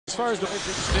far as the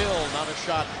still not a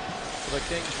shot for the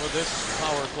Kings for this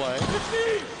power play.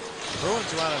 Bruins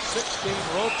are on a 16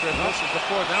 road trip. This is the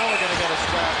fourth. Now we're going to get a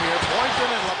scrap here. Boynton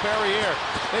and Laperriere.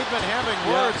 They've been having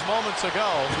words moments ago.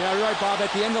 Yeah, you're right, Bob.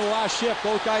 At the end of the last shift,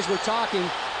 both guys were talking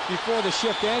before the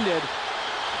shift ended.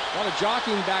 A lot of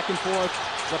jockeying back and forth.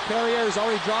 Laperriere's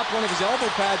already dropped one of his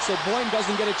elbow pads, so Boynton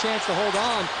doesn't get a chance to hold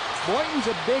on. Boynton's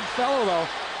a big fellow, though.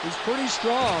 He's pretty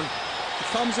strong. He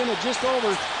comes in at just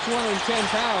over 210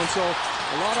 pounds, so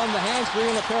a lot on the hands for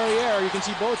Laperriere. You can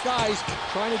see both guys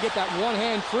trying to get that one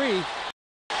hand free.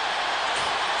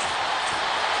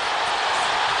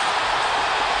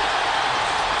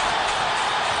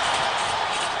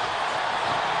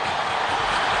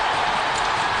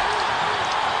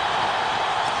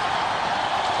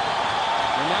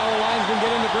 And now the linesman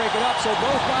getting to break it up, so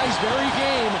both guys very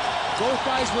game. Both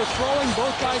guys were throwing,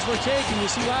 both guys were taking. You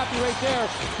see Lappy right there.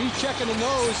 He's checking the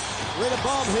nose right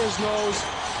above his nose.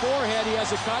 Forehead, he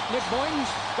has a cut. Nick Boynton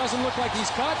doesn't look like he's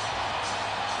cut.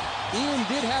 Ian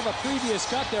did have a previous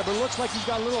cut there, but it looks like he's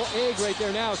got a little egg right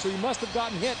there now, so he must have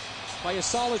gotten hit by a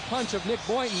solid punch of Nick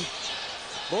Boynton.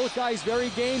 Both guys very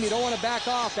game. You don't want to back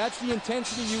off. That's the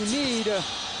intensity you need.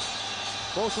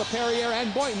 Both Laperriere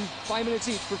and Boynton, 5 minutes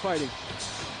each for fighting.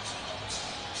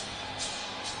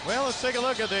 Well, let's take a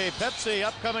look at the Pepsi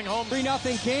upcoming home.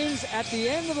 3-0 Kings. At the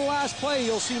end of the last play,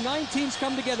 you'll see 9 teams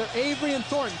come together. Avery and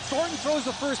Thornton. Thornton throws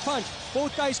the first punch.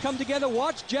 Both guys come together.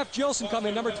 Watch Jeff Gilson come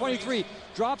in, number 23.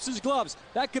 Drops his gloves.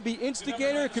 That could be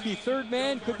instigator, it could be third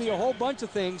man, could be a whole bunch of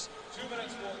things.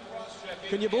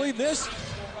 Can you believe this?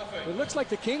 It looks like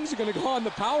the Kings are going to go on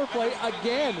the power play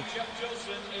again.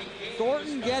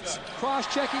 Thornton gets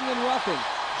cross-checking and roughing.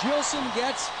 Gilson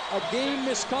gets a game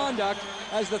misconduct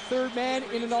as the third man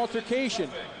in an altercation.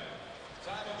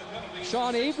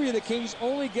 Sean Avery of the Kings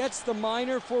only gets the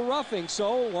minor for roughing.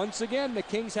 So once again, the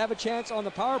Kings have a chance on the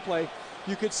power play.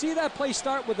 You could see that play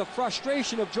start with the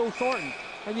frustration of Joe Thornton,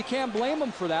 and you can't blame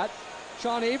him for that.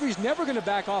 Sean Avery's never going to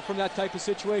back off from that type of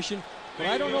situation. But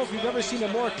I don't know if you've ever seen a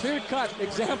more clear-cut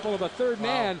example of a third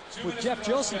man with Jeff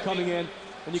Gilson coming in.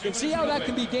 And you can see how that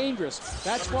can be dangerous.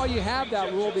 That's why you have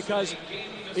that rule, because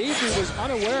Avery was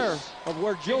unaware of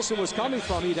where Gilson was coming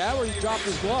from. He'd already dropped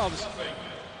his gloves.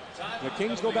 The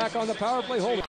Kings go back on the power play. Hold it.